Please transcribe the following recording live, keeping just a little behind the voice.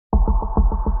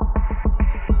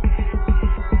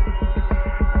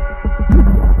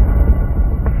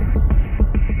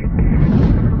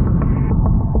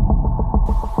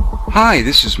Hi,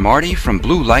 this is Marty from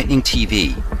Blue Lightning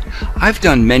TV. I've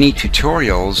done many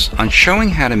tutorials on showing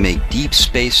how to make deep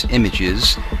space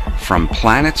images from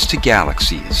planets to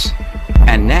galaxies.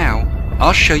 And now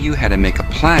I'll show you how to make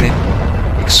a planet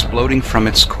exploding from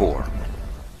its core.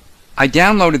 I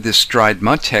downloaded this dried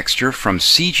mud texture from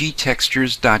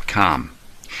cgtextures.com.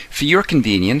 For your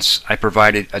convenience, I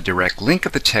provided a direct link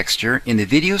of the texture in the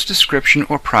video's description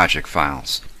or project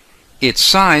files. Its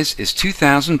size is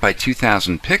 2000 by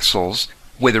 2000 pixels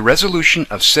with a resolution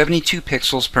of 72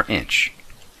 pixels per inch.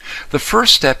 The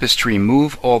first step is to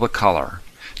remove all the color.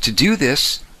 To do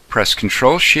this, press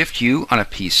Ctrl-Shift-U on a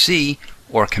PC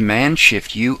or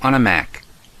Command-Shift-U on a Mac.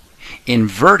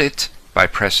 Invert it by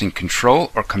pressing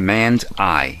Ctrl or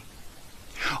Command-I.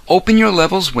 Open your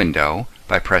Levels window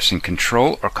by pressing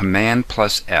Ctrl or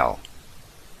Command+L.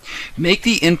 Make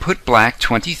the input black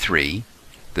 23,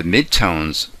 the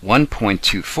midtones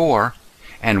 1.24,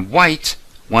 and white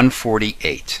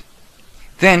 148.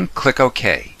 Then click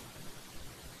OK.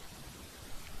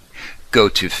 Go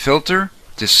to Filter,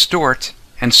 Distort,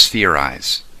 and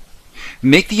Spherize.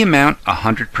 Make the amount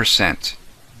 100%.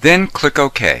 Then click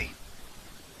OK.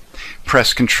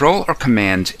 Press Ctrl or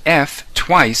Command F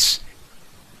twice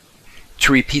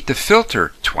to repeat the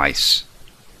filter twice.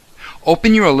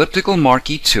 Open your elliptical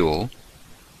marquee tool,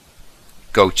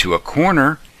 go to a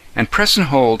corner, and press and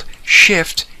hold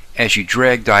Shift as you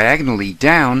drag diagonally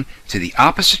down to the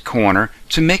opposite corner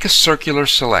to make a circular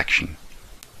selection.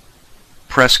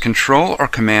 Press Ctrl or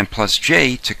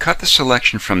Command+J to cut the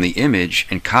selection from the image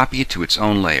and copy it to its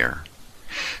own layer.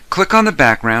 Click on the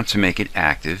background to make it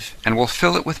active, and we'll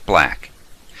fill it with black.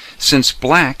 Since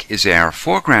black is our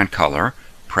foreground color,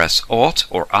 press Alt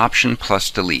or Option plus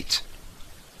Delete.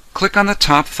 Click on the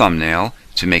top thumbnail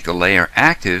to make the layer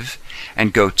active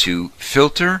and go to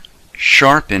Filter,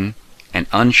 Sharpen, and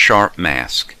Unsharp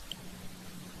Mask.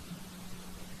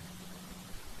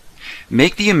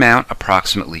 Make the amount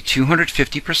approximately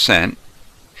 250%,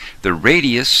 the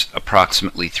radius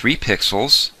approximately 3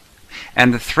 pixels,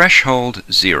 and the threshold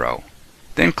 0.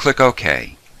 Then click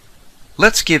OK.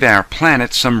 Let's give our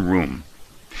planet some room.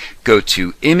 Go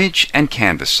to Image and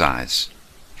Canvas Size.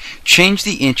 Change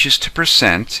the inches to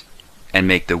percent and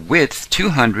make the width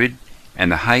 200 and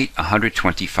the height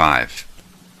 125.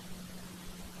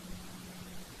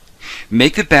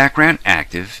 Make the background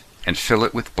active and fill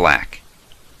it with black.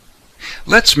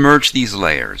 Let's merge these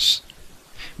layers.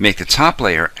 Make the top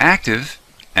layer active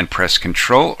and press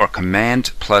Ctrl or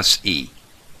Command+E.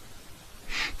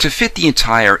 To fit the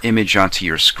entire image onto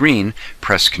your screen,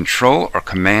 press Ctrl or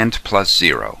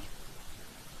Command+0.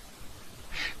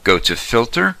 Go to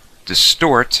Filter,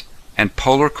 Distort, and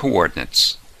Polar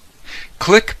Coordinates.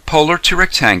 Click Polar to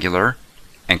Rectangular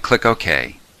and click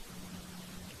OK.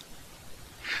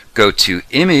 Go to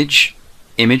Image,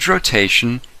 Image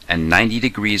Rotation, and 90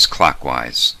 degrees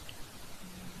clockwise.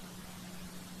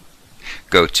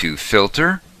 Go to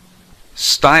Filter,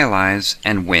 Stylize,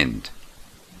 and Wind.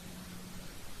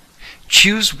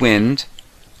 Choose Wind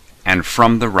and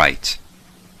from the right.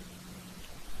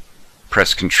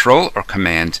 Press Ctrl or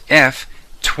Command F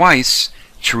twice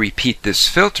to repeat this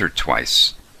filter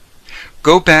twice.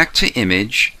 Go back to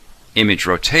Image, Image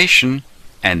Rotation,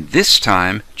 and this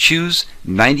time choose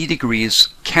 90 degrees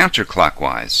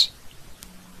counterclockwise.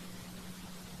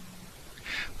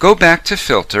 Go back to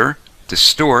Filter,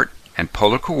 Distort, and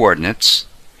Polar Coordinates,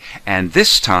 and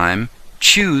this time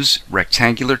choose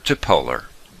Rectangular to Polar.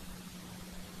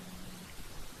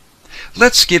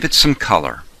 Let's give it some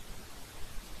color.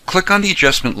 Click on the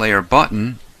Adjustment Layer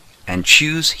button and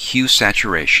choose Hue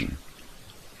Saturation.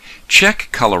 Check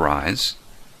Colorize,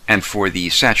 and for the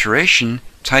saturation,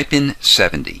 type in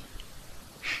 70.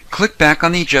 Click back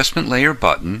on the Adjustment Layer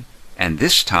button, and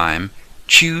this time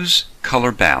choose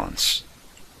Color Balance.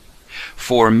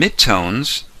 For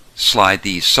midtones, slide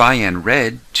the cyan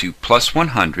red to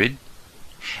 +100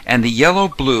 and the yellow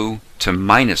blue to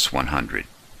 -100.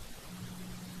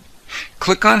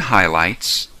 Click on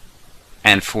Highlights,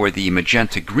 and for the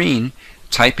magenta green,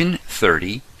 type in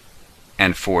 30,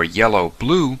 and for yellow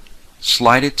blue,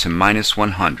 slide it to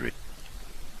 -100.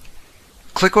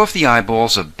 Click off the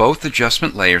eyeballs of both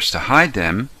adjustment layers to hide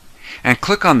them, and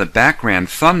click on the background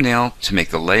thumbnail to make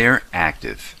the layer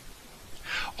active.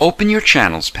 Open your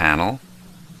Channels panel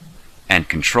and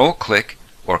Control-click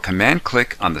or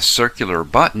Command-click on the circular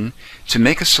button to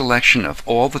make a selection of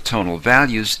all the tonal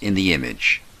values in the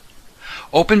image.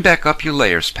 Open back up your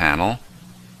Layers panel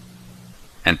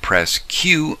and press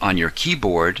Q on your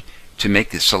keyboard to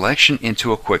make the selection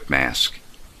into a quick mask.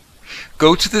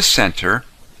 Go to the center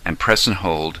and press and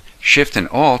hold Shift and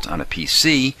Alt on a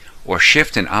PC or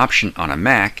Shift and Option on a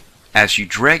Mac as you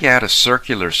drag out a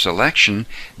circular selection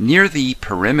near the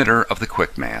perimeter of the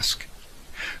quick mask.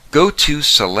 Go to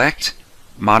Select,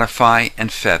 Modify,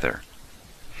 and Feather.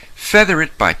 Feather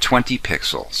it by 20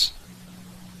 pixels.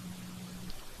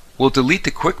 We'll delete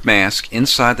the quick mask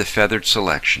inside the feathered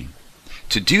selection.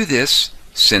 To do this,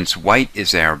 since white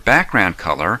is our background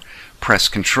color, press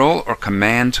Ctrl or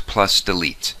Command plus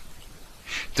Delete.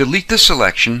 Delete the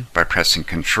selection by pressing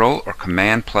Ctrl or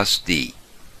Command plus D.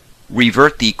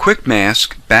 Revert the quick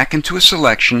mask back into a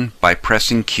selection by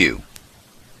pressing Q.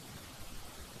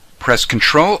 Press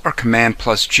Ctrl or Command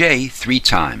plus J 3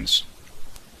 times.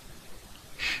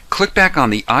 Click back on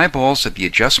the eyeballs of the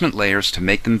adjustment layers to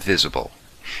make them visible.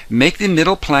 Make the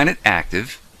middle planet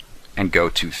active and go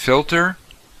to Filter,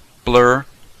 Blur,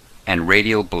 and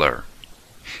Radial Blur.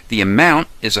 The amount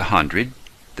is 100,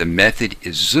 the method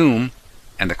is Zoom,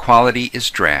 and the quality is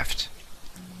Draft.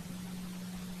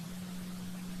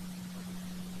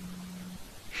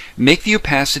 Make the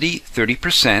opacity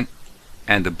 30%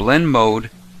 and the blend mode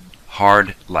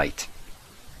Hard Light.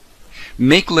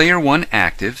 Make Layer 1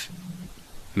 active,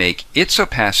 make its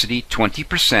opacity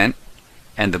 20%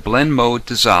 and the blend mode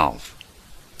Dissolve.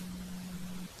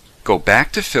 Go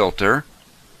back to Filter,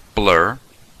 Blur,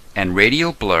 and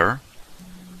Radial Blur,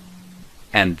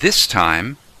 and this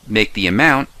time make the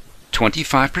amount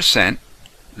 25%,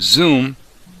 Zoom,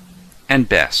 and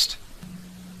Best.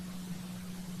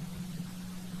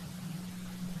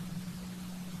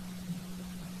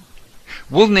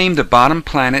 We'll name the bottom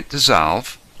planet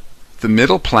Dissolve, the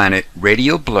middle planet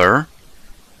Radial Blur,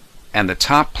 and the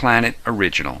top planet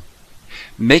Original.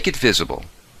 Make it visible.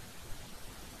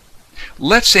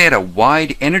 Let's add a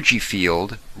wide energy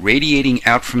field radiating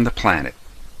out from the planet.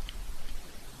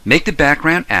 Make the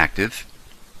background active,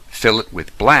 fill it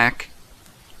with black,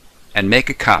 and make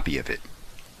a copy of it.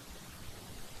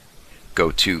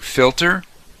 Go to Filter,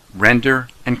 Render,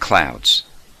 and Clouds.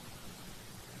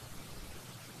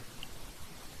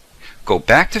 Go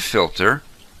back to Filter,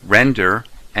 Render,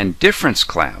 and Difference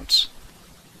Clouds.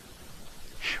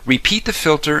 Repeat the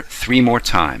filter 3 more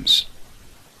times.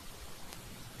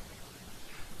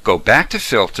 Go back to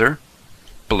Filter,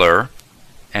 Blur,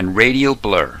 and Radial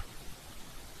Blur.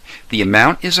 The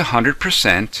amount is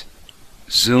 100%,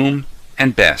 Zoom,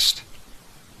 and Best.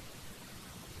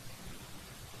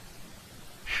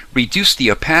 Reduce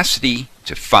the opacity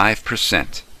to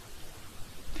 5%.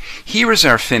 Here is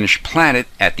our finished planet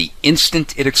at the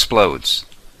instant it explodes.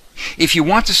 If you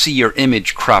want to see your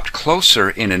image cropped closer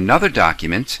in another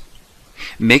document,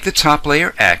 make the top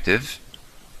layer active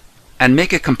and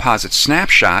make a composite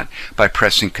snapshot by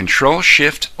pressing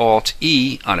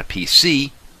Ctrl-Shift-Alt-E on a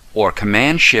PC or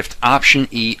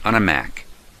Command-Shift-Option-E on a Mac.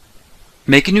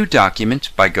 Make a new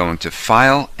document by going to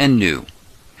File and New.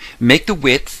 Make the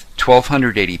width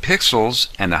 1280 pixels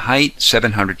and the height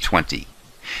 720.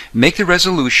 Make the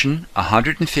resolution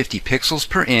 150 pixels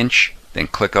per inch, then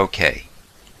click OK.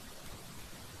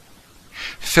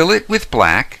 Fill it with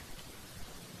black,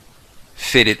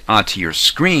 fit it onto your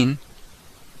screen,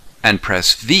 and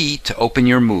press V to open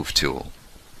your Move tool.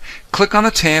 Click on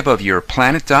the tab of your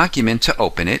planet document to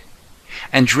open it,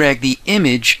 and drag the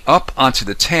image up onto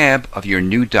the tab of your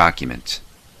new document.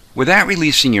 Without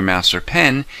releasing your mouse or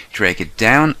pen, drag it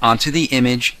down onto the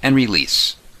image and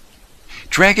release.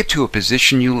 Drag it to a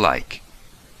position you like.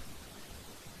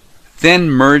 Then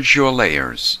merge your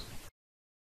layers.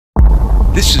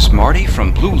 This is Marty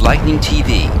from Blue Lightning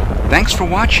TV. Thanks for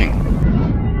watching.